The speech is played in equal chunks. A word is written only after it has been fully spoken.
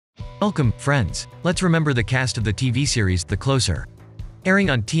Welcome, friends. Let's remember the cast of the TV series The Closer.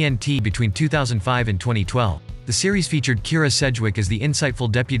 Airing on TNT between 2005 and 2012, the series featured Kyra Sedgwick as the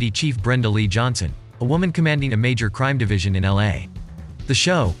insightful Deputy Chief Brenda Leigh Johnson, a woman commanding a major crime division in LA. The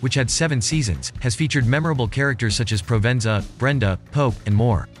show, which had 7 seasons, has featured memorable characters such as Provenza, Brenda, Pope, and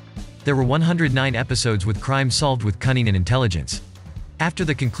more. There were 109 episodes with crimes solved with cunning and intelligence. After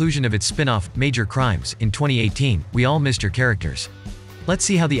the conclusion of its spin-off, Major Crimes, in 2018, we all missed her characters. Let's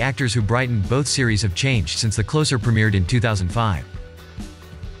see how the actors who brightened both series have changed since The Closer premiered in 2005.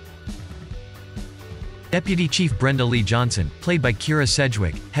 Deputy Chief Brenda Leigh Johnson, played by Kyra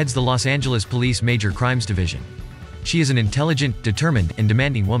Sedgwick, heads the Los Angeles Police Major Crimes Division. She is an intelligent, determined, and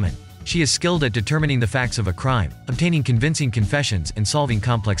demanding woman. She is skilled at determining the facts of a crime, obtaining convincing confessions, and solving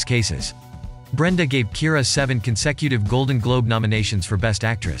complex cases. Brenda gave Kyra 7 consecutive Golden Globe nominations for Best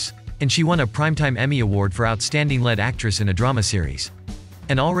Actress, and she won a Primetime Emmy Award for Outstanding Lead Actress in a Drama Series.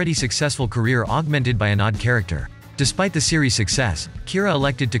 An already successful career augmented by an odd character. Despite the series' success, Kyra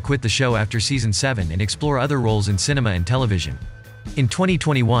elected to quit the show after season 7 and explore other roles in cinema and television. In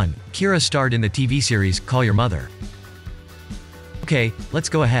 2021, Kyra starred in the TV series Call Your Mother. Okay, let's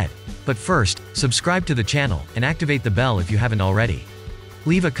go ahead. But first, subscribe to the channel and activate the bell if you haven't already.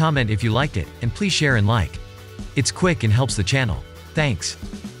 Leave a comment if you liked it, and please share and like. It's quick and helps the channel. Thanks.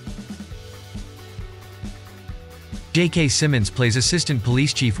 J.K. Simmons plays Assistant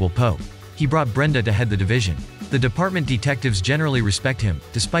Police Chief Will Pope. He brought Brenda to head the division. The department detectives generally respect him,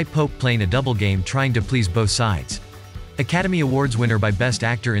 despite Pope playing a double game trying to please both sides. Academy Awards winner by Best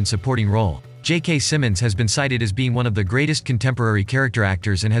Actor in Supporting Role, J.K. Simmons has been cited as being one of the greatest contemporary character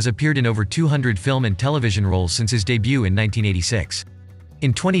actors and has appeared in over 200 film and television roles since his debut in 1986.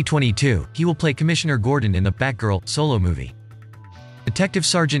 In 2022, he will play Commissioner Gordon in the Batgirl solo movie. Detective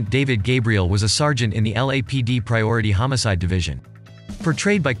Sergeant David Gabriel was a sergeant in the LAPD Priority Homicide Division.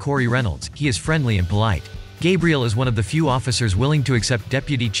 Portrayed by Reynolds, he is friendly and polite. Gabriel is one of the few officers willing to accept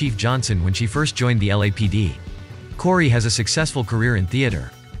Deputy Chief Johnson when she first joined the LAPD. Corey has a successful career in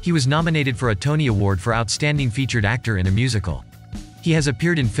theater. He was nominated for a Tony Award for Outstanding Featured Actor in a Musical. He has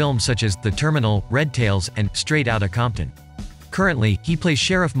appeared in films such as The Terminal, Red Tails, and Straight Outta Compton. Currently, he plays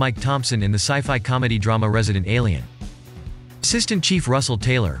Sheriff Mike Thompson in the sci-fi comedy drama Resident Alien. Assistant Chief Russell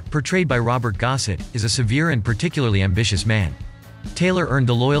Taylor, portrayed by Robert Gossett, is a severe and particularly ambitious man. Taylor earned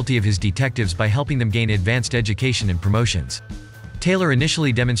the loyalty of his detectives by helping them gain advanced education and promotions. Taylor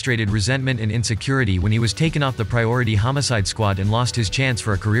initially demonstrated resentment and insecurity when he was taken off the Priority Homicide Squad and lost his chance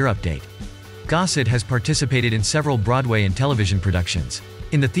for a career update. Gossett has participated in several Broadway and television productions.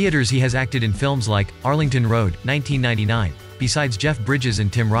 In the theaters he has acted in films like Arlington Road, 1999, besides Jeff Bridges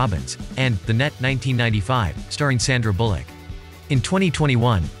and Tim Robbins, and The Net, 1995, starring Sandra Bullock. In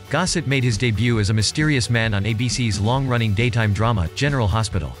 2021, Gossett made his debut as a mysterious man on ABC's long-running daytime drama, General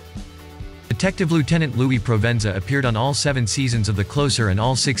Hospital. Detective Lieutenant Louie Provenza appeared on all 7 seasons of The Closer and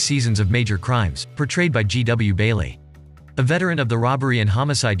all 6 seasons of Major Crimes, portrayed by G.W. Bailey. A veteran of the Robbery and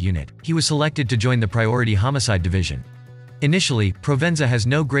Homicide Unit, he was selected to join the Priority Homicide Division. Initially, Provenza has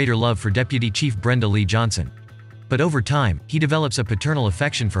no greater love for Deputy Chief Brenda Leigh Johnson. But over time, he develops a paternal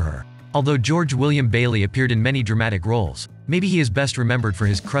affection for her. Although George William Bailey appeared in many dramatic roles, maybe he is best remembered for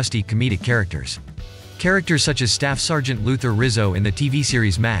his crusty, comedic characters. Characters such as Staff Sergeant Luther Rizzo in the TV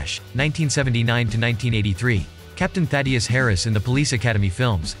series MASH, 1979–1983, Captain Thaddeus Harris in the Police Academy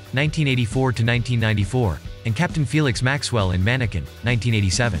films, 1984–1994, and Captain Felix Maxwell in Mannequin,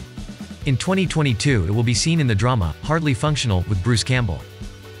 1987. In 2022 it will be seen in the drama, Hardly Functional, with Bruce Campbell.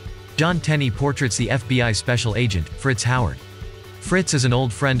 John Tenney portraits the FBI Special Agent, Fritz Howard. Fritz is an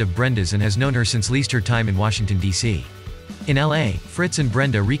old friend of Brenda's and has known her since least her time in Washington, D.C. In LA, Fritz and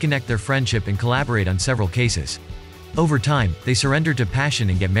Brenda reconnect their friendship and collaborate on several cases. Over time, they surrender to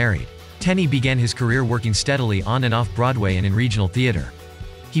passion and get married. Tenney began his career working steadily on and off Broadway and in regional theater.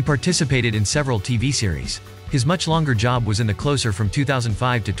 He participated in several TV series. His much longer job was in The Closer from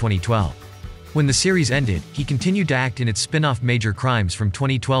 2005 to 2012. When the series ended, he continued to act in its spin-off Major Crimes from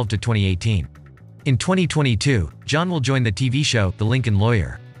 2012 to 2018. In 2022, John will join the TV show The Lincoln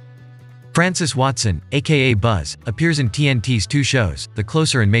Lawyer. Francis Watson, aka Buzz, appears in TNT's 2 shows, The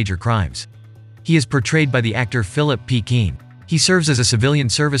Closer and Major Crimes. He is portrayed by the actor Phillip P. Keene. He serves as a civilian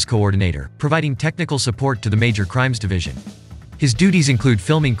service coordinator, providing technical support to the Major Crimes Division. His duties include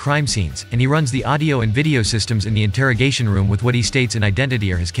filming crime scenes, and he runs the audio and video systems in the interrogation room with what he states in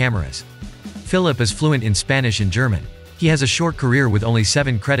identity are his cameras. Phillip is fluent in Spanish and German. He has a short career with only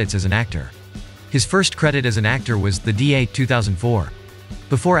 7 credits as an actor. His first credit as an actor was The DA, 2004.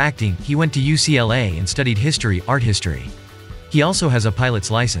 Before acting, he went to UCLA and studied art history. He also has a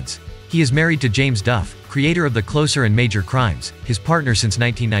pilot's license. He is married to James Duff, creator of The Closer and Major Crimes, his partner since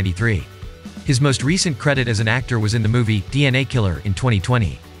 1993. His most recent credit as an actor was in the movie DNA Killer in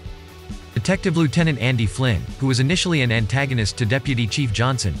 2020. Detective Lieutenant Andy Flynn, who was initially an antagonist to Deputy Chief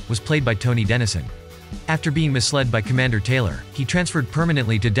Johnson, was played by Tony Denison. After being misled by Commander Taylor, he transferred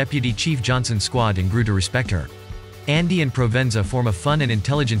permanently to Deputy Chief Johnson's squad and grew to respect her. Andy and Provenza form a fun and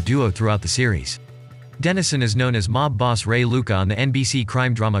intelligent duo throughout the series. Denison is known as mob boss Ray Luca on the NBC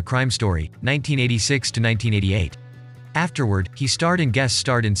crime drama Crime Story, 1986 to 1988. Afterward, he starred and guest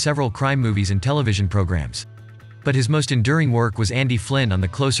starred in several crime movies and television programs. But his most enduring work was Andy Flynn on The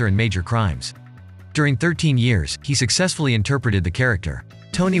Closer and Major Crimes. During 13 years, he successfully interpreted the character.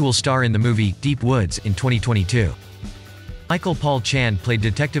 Tony will star in the movie Deep Woods in 2022. Michael Paul Chan played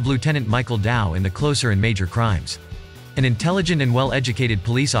Detective Lieutenant Michael Dow in The Closer and Major Crimes. An intelligent and well-educated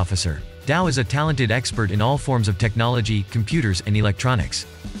police officer, Dow is a talented expert in all forms of technology, computers, and electronics.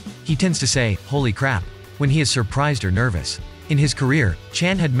 He tends to say, "Holy crap," when he is surprised or nervous. In his career,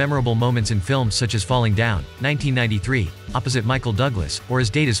 Chan had memorable moments in films such as Falling Down, 1993, opposite Michael Douglas, or as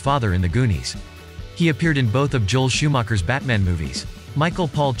Data's father in The Goonies. He appeared in both of Joel Schumacher's Batman movies. Michael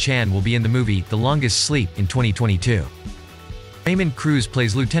Paul Chan will be in the movie The Longest Sleep in 2022. Raymond Cruz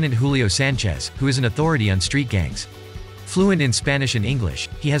plays Lieutenant Julio Sanchez, who is an authority on street gangs. Fluent in Spanish and English,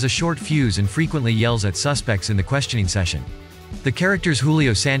 he has a short fuse and frequently yells at suspects in the questioning session. The characters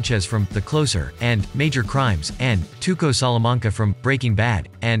Julio Sanchez from The Closer and Major Crimes and Tuco Salamanca from Breaking Bad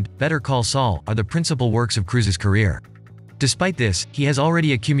and Better Call Saul are the principal works of Cruz's career. Despite this, he has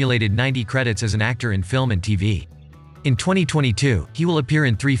already accumulated 90 credits as an actor in film and TV. In 2022, he will appear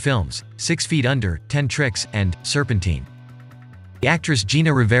in 3 films, 6 Feet Under, 10 Tricks, and Serpentine. The actress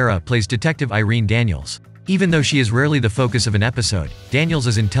Gina Ravera plays Detective Irene Daniels. Even though she is rarely the focus of an episode, Daniels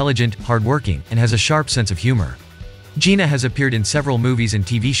is intelligent, hardworking, and has a sharp sense of humor. Gina has appeared in several movies and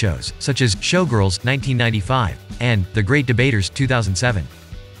TV shows, such as Showgirls 1995 and The Great Debaters 2007.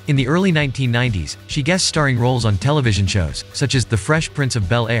 In the early 1990s, she guest starring roles on television shows, such as The Fresh Prince of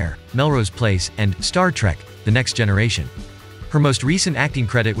Bel-Air, Melrose Place, and Star Trek: The Next Generation. Her most recent acting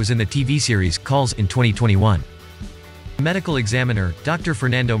credit was in the TV series Calls in 2021. The medical examiner, Dr.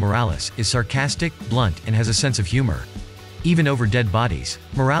 Fernando Morales, is sarcastic, blunt, and has a sense of humor. Even over dead bodies,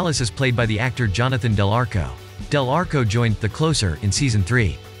 Morales is played by the actor Jonathan Del Arco. Del Arco joined The Closer in Season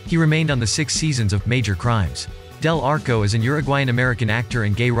 3. He remained on the 6 seasons of Major Crimes. Del Arco is an Uruguayan-American actor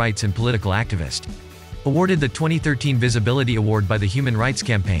and gay rights and political activist. Awarded the 2013 Visibility Award by the Human Rights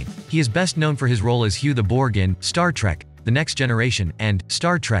Campaign, he is best known for his role as Hugh the Borg in Star Trek: The Next Generation and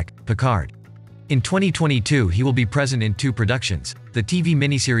Star Trek: Picard. In 2022 he will be present in 2 productions, the TV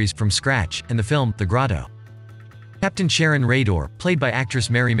miniseries From Scratch and the film The Grotto. Captain Sharon Raydor, played by actress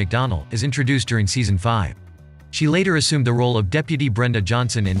Mary McDonnell, is introduced during Season 5. She later assumed the role of Deputy Brenda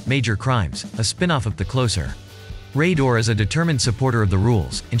Johnson in Major Crimes, a spin-off of The Closer. Raydor is a determined supporter of the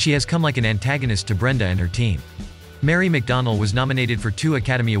rules, and she has come like an antagonist to Brenda and her team. Mary McDonnell was nominated for 2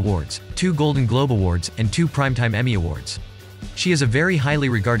 Academy Awards, 2 Golden Globe Awards, and 2 Primetime Emmy Awards. She is a very highly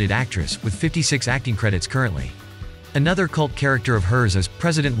regarded actress, with 56 acting credits currently. Another cult character of hers is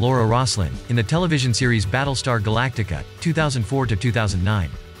President Laura Roslin, in the television series Battlestar Galactica, 2004 to 2009.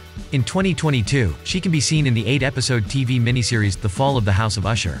 In 2022, she can be seen in the 8-episode TV miniseries The Fall of the House of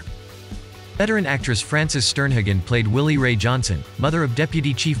Usher. Veteran actress Frances Sternhagen played Willie Ray Johnson, mother of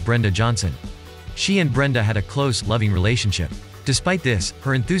Deputy Chief Brenda Johnson. She and Brenda had a close, loving relationship. Despite this,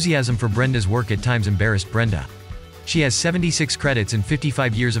 her enthusiasm for Brenda's work at times embarrassed Brenda. She has 76 credits and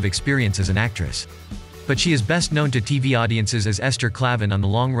 55 years of experience as an actress. But she is best known to TV audiences as Esther Klavan on the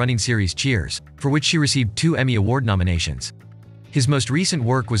long-running series Cheers, for which she received 2 Emmy Award nominations. His most recent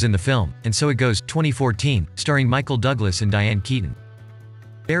work was in the film And So It Goes, 2014, starring Michael Douglas and Diane Keaton.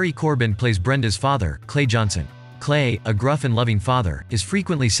 Barry Corbin plays Brenda's father, Clay Johnson. Clay, a gruff and loving father, is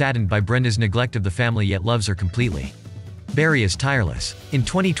frequently saddened by Brenda's neglect of the family yet loves her completely. Barry is tireless. In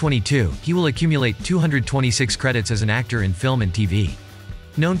 2022, he will accumulate 226 credits as an actor in film and TV.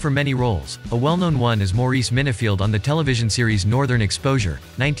 Known for many roles, a well-known one is Maurice Minifield on the television series Northern Exposure,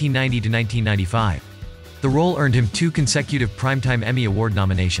 1990 to 1995. The role earned him 2 consecutive Primetime Emmy Award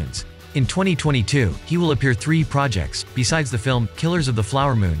nominations. In 2022, he will appear 3 projects, besides the film Killers of the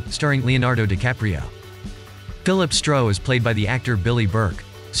Flower Moon, starring Leonardo DiCaprio. Phillip Stroh is played by the actor Billy Burke.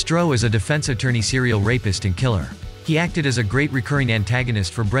 Stroh is a defense attorney, serial rapist, and killer. He acted as a great recurring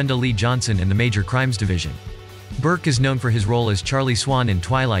antagonist for Brenda Lee Johnson in the Major Crimes Division. Burke is known for his role as Charlie Swan in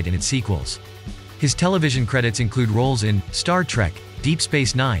Twilight and its sequels. His television credits include roles in Star Trek, Deep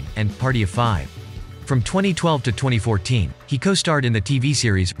Space Nine, and Party of 5. From 2012 to 2014, he co-starred in the TV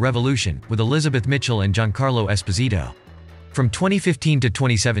series Revolution with Elizabeth Mitchell and Giancarlo Esposito. From 2015 to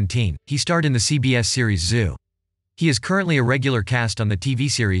 2017, he starred in the CBS series Zoo. He is currently a regular cast on the TV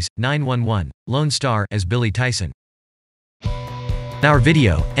series 911, Lone Star as Billy Tyson. Our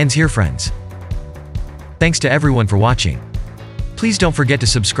video ends here, friends. Thanks to everyone for watching. Please don't forget to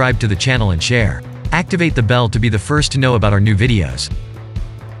subscribe to the channel and share. Activate the bell to be the first to know about our new videos.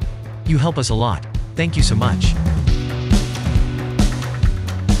 You help us a lot. Thank you so much.